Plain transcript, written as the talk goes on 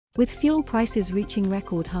With fuel prices reaching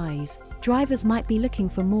record highs, drivers might be looking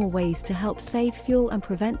for more ways to help save fuel and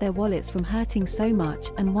prevent their wallets from hurting so much,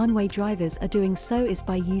 and one way drivers are doing so is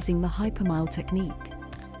by using the Hypermile technique.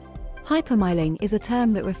 Hypermiling is a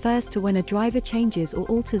term that refers to when a driver changes or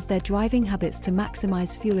alters their driving habits to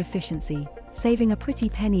maximize fuel efficiency, saving a pretty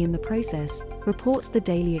penny in the process, reports the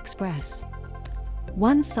Daily Express.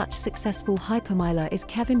 One such successful Hypermiler is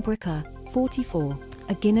Kevin Brooker, 44,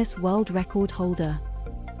 a Guinness World Record holder.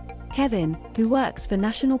 Kevin, who works for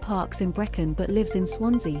National Parks in Brecon but lives in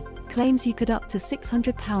Swansea, claims you could up to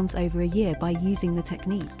 £600 over a year by using the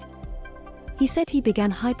technique. He said he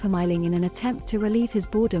began hypermiling in an attempt to relieve his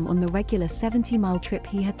boredom on the regular 70-mile trip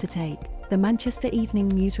he had to take, the Manchester Evening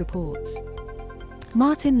News reports.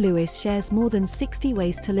 Martin Lewis shares more than 60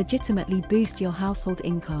 ways to legitimately boost your household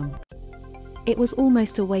income. It was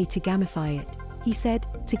almost a way to gamify it, he said,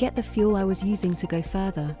 to get the fuel I was using to go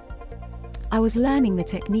further. I was learning the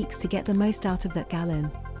techniques to get the most out of that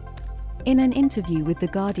gallon. In an interview with The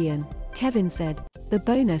Guardian, Kevin said, "The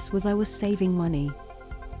bonus was I was saving money.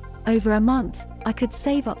 Over a month, I could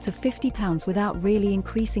save up to £50 without really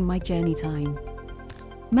increasing my journey time.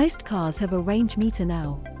 Most cars have a range meter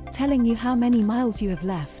now, telling you how many miles you have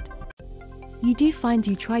left. You do find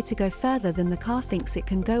you try to go further than the car thinks it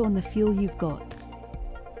can go on the fuel you've got."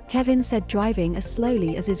 Kevin said driving as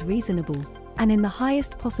slowly as is reasonable, and in the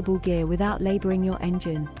highest possible gear without laboring your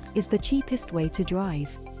engine, is the cheapest way to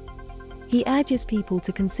drive. He urges people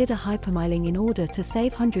to consider hypermiling in order to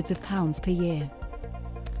save hundreds of pounds per year.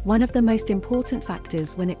 One of the most important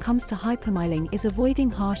factors when it comes to hypermiling is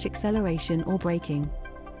avoiding harsh acceleration or braking.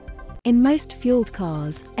 In most fueled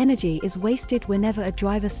cars, energy is wasted whenever a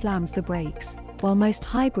driver slams the brakes, while most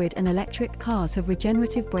hybrid and electric cars have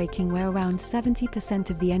regenerative braking where around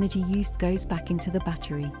 70% of the energy used goes back into the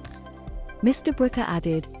battery. Mr. Brooker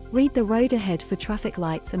added, "Read the road ahead for traffic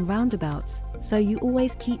lights and roundabouts, so you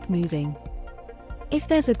always keep moving. If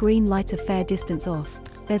there's a green light a fair distance off,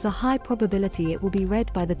 there's a high probability it will be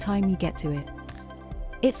red by the time you get to it.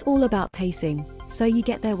 It's all about pacing, so you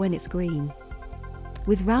get there when it's green.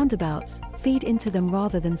 With roundabouts, feed into them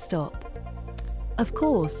rather than stop. Of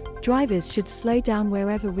course, drivers should slow down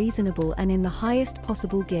wherever reasonable and in the highest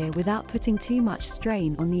possible gear without putting too much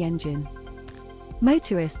strain on the engine.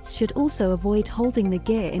 Motorists should also avoid holding the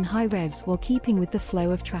gear in high revs while keeping with the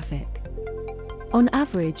flow of traffic. On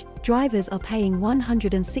average, drivers are paying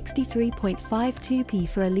 163.52p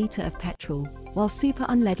for a litre of petrol, while super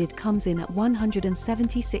unleaded comes in at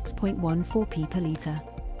 176.14p per litre.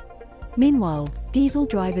 Meanwhile, diesel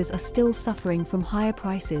drivers are still suffering from higher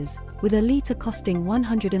prices, with a litre costing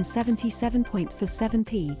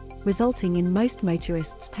 177.47p, resulting in most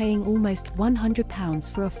motorists paying almost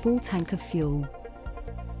 £100 for a full tank of fuel.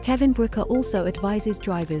 Kevin Brooker also advises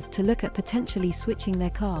drivers to look at potentially switching their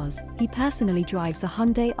cars. He personally drives a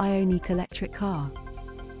Hyundai Ioniq electric car.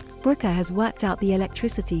 Brooker has worked out the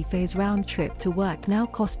electricity for his round trip to work now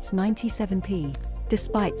costs 97p,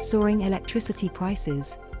 despite soaring electricity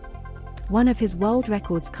prices. One of his world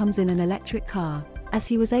records comes in an electric car, as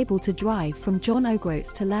he was able to drive from John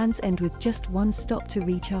O'Groats to Land's End with just one stop to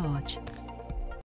recharge.